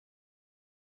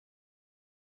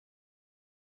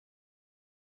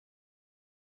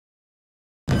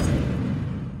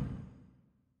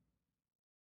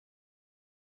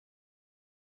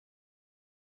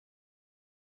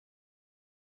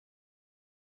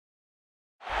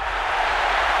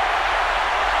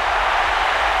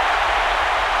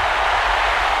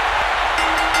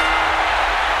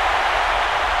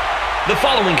The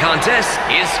following contest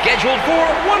is scheduled for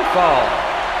one fall.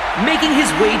 Making his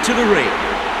way to the ring,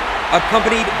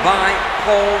 accompanied by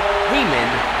Paul Heyman,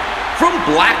 from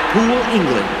Blackpool,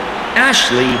 England,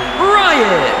 Ashley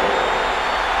Ryan.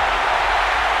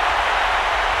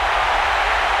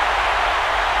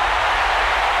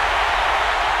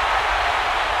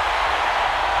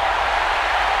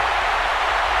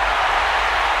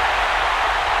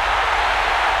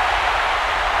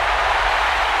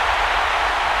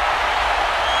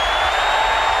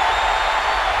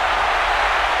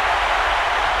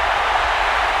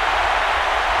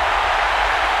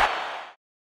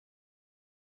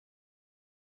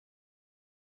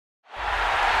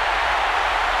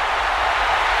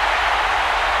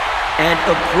 And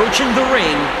approaching the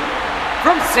ring,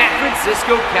 from San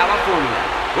Francisco, California,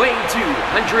 weighing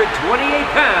 228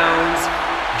 pounds,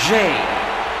 Jey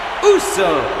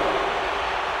Uso.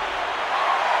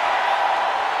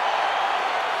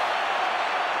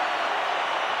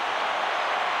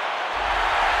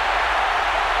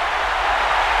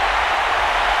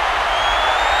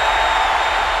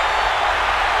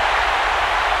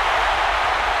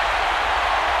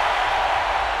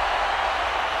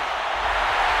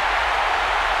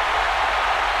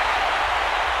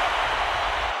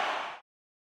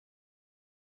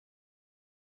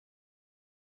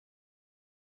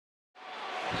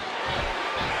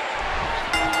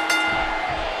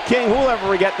 King, who will ever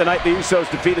forget the night the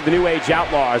Usos defeated the New Age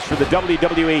Outlaws for the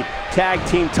WWE Tag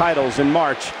Team titles in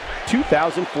March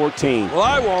 2014? Well,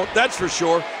 I won't, that's for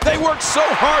sure. They worked so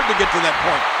hard to get to that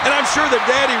point, and I'm sure that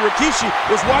Daddy Rikishi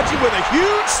was watching with a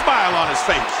huge smile on his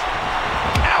face.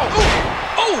 Ow!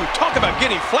 Oh, talk about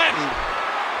getting flattened.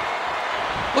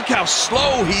 Look how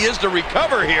slow he is to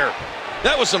recover here.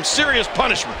 That was some serious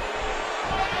punishment.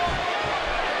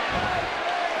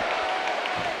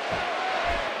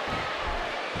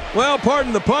 Well,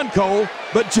 pardon the pun, Cole,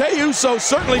 but Jey Uso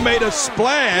certainly made a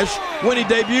splash when he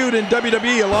debuted in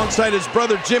WWE alongside his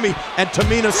brother Jimmy and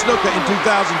Tamina Snuka in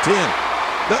 2010.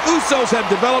 The Usos have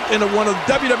developed into one of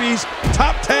WWE's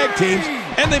top tag teams,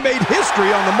 and they made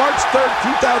history on the March 3rd,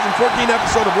 2014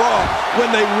 episode of Raw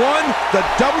when they won the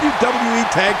WWE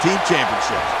Tag Team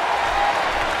Championship.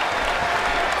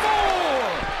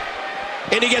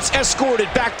 And he gets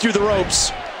escorted back through the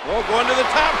ropes. Oh, going to the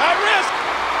top, high risk.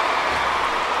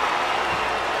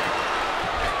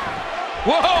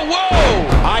 Whoa,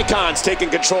 whoa! Icon's taking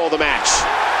control of the match.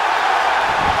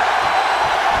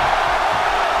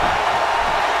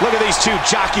 Look at these two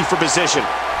jockey for position.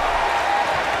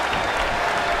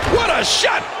 What a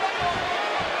shot!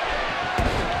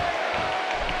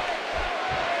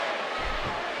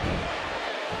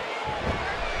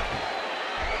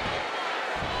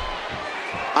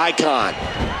 Icon.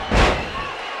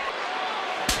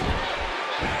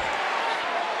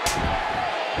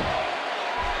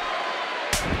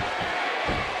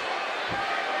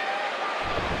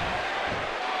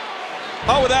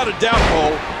 Oh, without a doubt,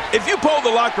 Cole, if you poll the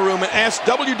locker room and ask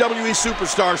WWE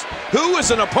superstars who is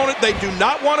an opponent they do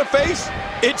not want to face,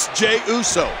 it's Jey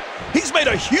Uso. He's made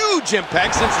a huge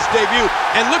impact since his debut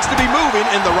and looks to be moving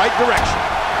in the right direction.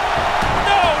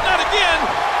 No, not again.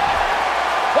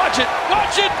 Watch it,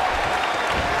 watch it.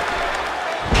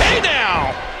 Hey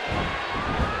now.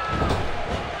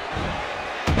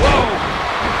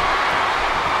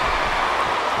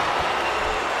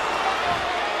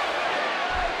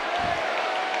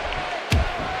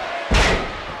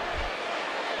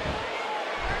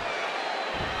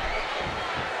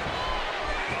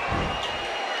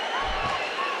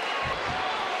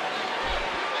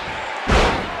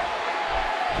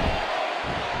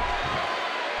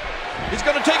 He's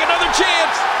going to take another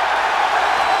chance.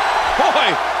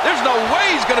 Boy, there's no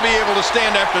way he's going to be able to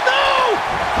stand after. No!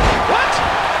 What?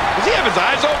 Does he have his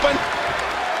eyes open?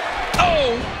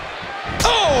 Oh!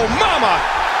 Oh, mama!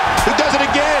 He does it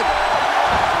again.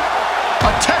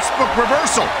 A textbook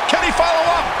reversal. Can he follow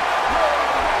up?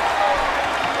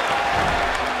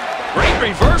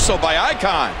 Great reversal by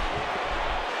Icon.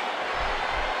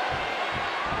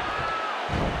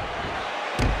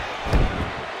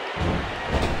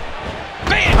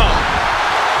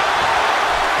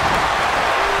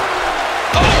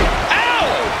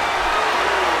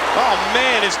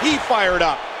 Man, is he fired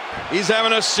up. He's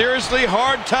having a seriously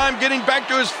hard time getting back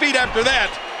to his feet after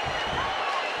that.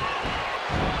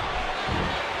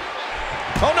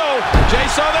 Oh no, Jey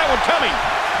saw that one coming.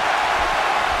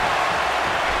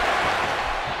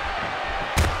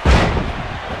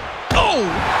 Oh!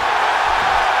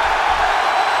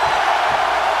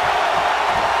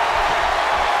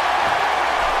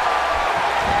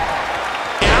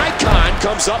 And Icon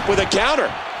comes up with a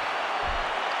counter.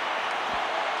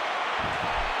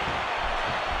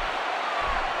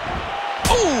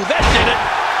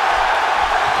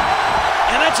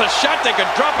 That's a shot that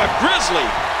could drop a grizzly.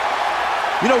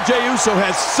 You know, Jey Uso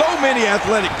has so many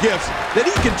athletic gifts that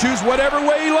he can choose whatever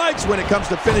way he likes when it comes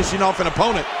to finishing off an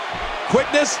opponent.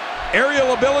 Quickness,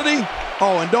 aerial ability,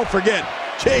 oh, and don't forget,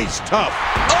 Jey's tough.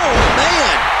 Oh,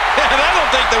 man.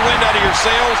 That'll take the wind out of your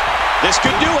sails. This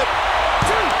could do it.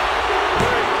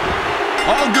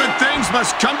 All good things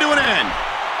must come to an end.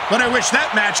 But I wish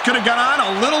that match could have gone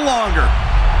on a little longer.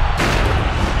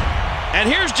 And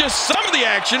here's just some of the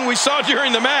action we saw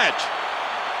during the match.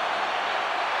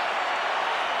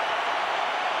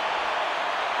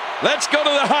 Let's go to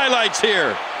the highlights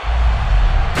here.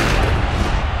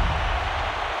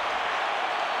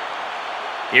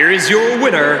 Here is your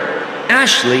winner,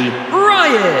 Ashley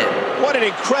Ryan. What an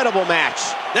incredible match.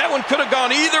 That one could have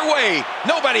gone either way.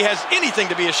 Nobody has anything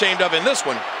to be ashamed of in this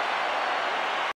one.